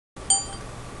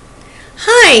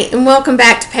Hi, and welcome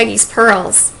back to Peggy's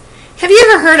Pearls. Have you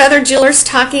ever heard other jewelers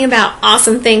talking about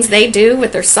awesome things they do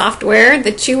with their software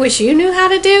that you wish you knew how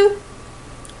to do?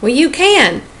 Well, you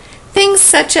can. Things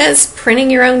such as printing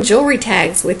your own jewelry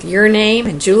tags with your name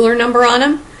and jeweler number on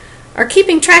them, or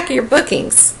keeping track of your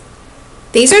bookings.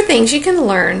 These are things you can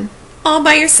learn all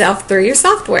by yourself through your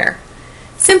software.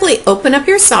 Simply open up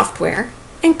your software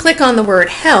and click on the word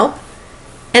Help,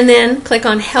 and then click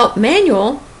on Help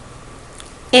Manual,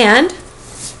 and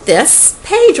this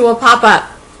page will pop up.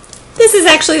 This is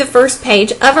actually the first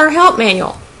page of our help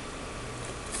manual.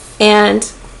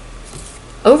 And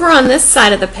over on this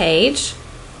side of the page,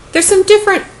 there's some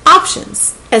different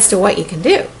options as to what you can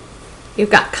do. You've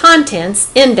got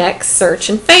contents, index, search,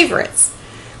 and favorites.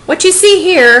 What you see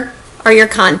here are your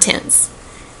contents.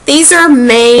 These are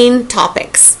main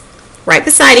topics. Right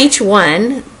beside each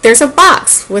one, there's a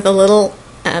box with a little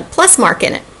plus mark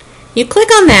in it. You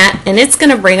click on that and it's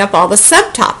going to bring up all the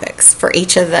subtopics for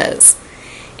each of those.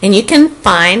 And you can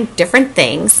find different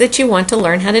things that you want to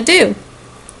learn how to do.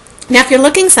 Now if you're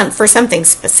looking for something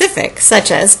specific, such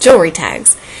as jewelry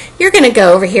tags, you're going to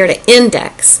go over here to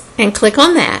Index and click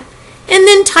on that and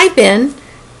then type in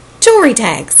jewelry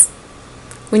tags.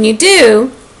 When you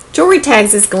do, jewelry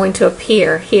tags is going to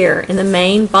appear here in the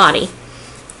main body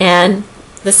and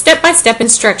the step-by-step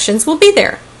instructions will be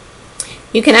there.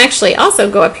 You can actually also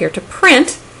go up here to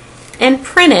print and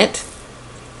print it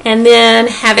and then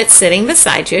have it sitting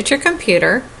beside you at your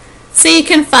computer so you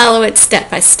can follow it step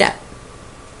by step.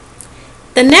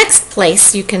 The next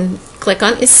place you can click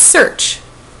on is search.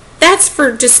 That's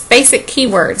for just basic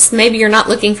keywords. Maybe you're not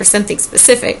looking for something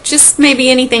specific, just maybe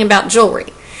anything about jewelry.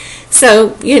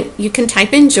 So you can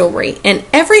type in jewelry and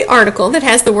every article that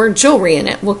has the word jewelry in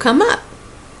it will come up.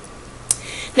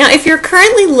 Now if you're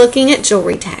currently looking at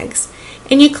jewelry tags,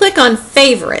 and you click on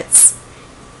Favorites,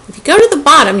 if you go to the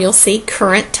bottom, you'll see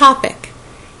Current Topic.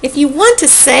 If you want to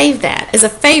save that as a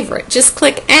favorite, just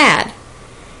click Add.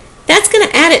 That's going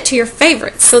to add it to your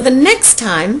favorites. So the next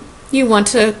time you want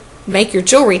to make your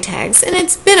jewelry tags, and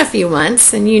it's been a few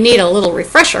months and you need a little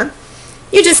refresher,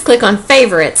 you just click on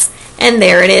Favorites, and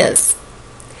there it is.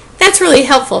 That's really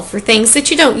helpful for things that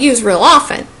you don't use real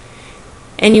often,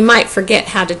 and you might forget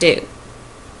how to do.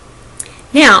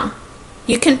 Now,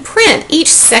 you can print each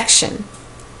section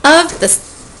of the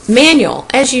manual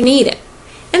as you need it.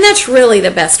 And that's really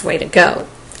the best way to go,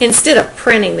 instead of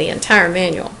printing the entire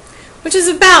manual, which is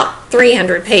about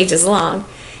 300 pages long,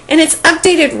 and it's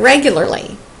updated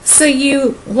regularly. So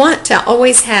you want to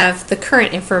always have the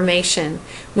current information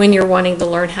when you're wanting to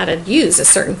learn how to use a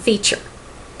certain feature.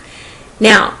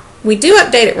 Now, we do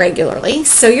update it regularly,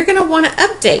 so you're going to want to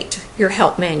update your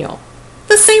help manual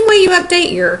the same way you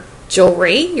update your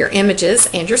jewelry, your images,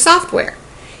 and your software.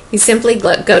 You simply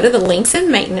go to the Links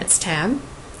and Maintenance tab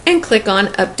and click on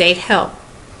Update Help.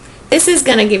 This is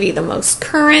going to give you the most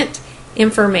current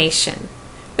information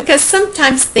because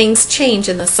sometimes things change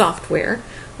in the software.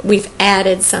 We've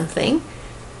added something,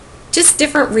 just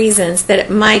different reasons that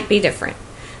it might be different.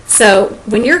 So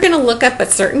when you're going to look up a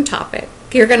certain topic,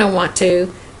 you're going to want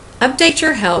to update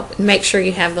your help and make sure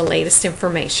you have the latest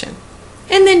information.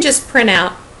 And then just print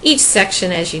out each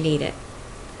section as you need it.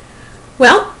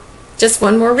 Well, just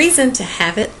one more reason to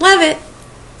have it, love it.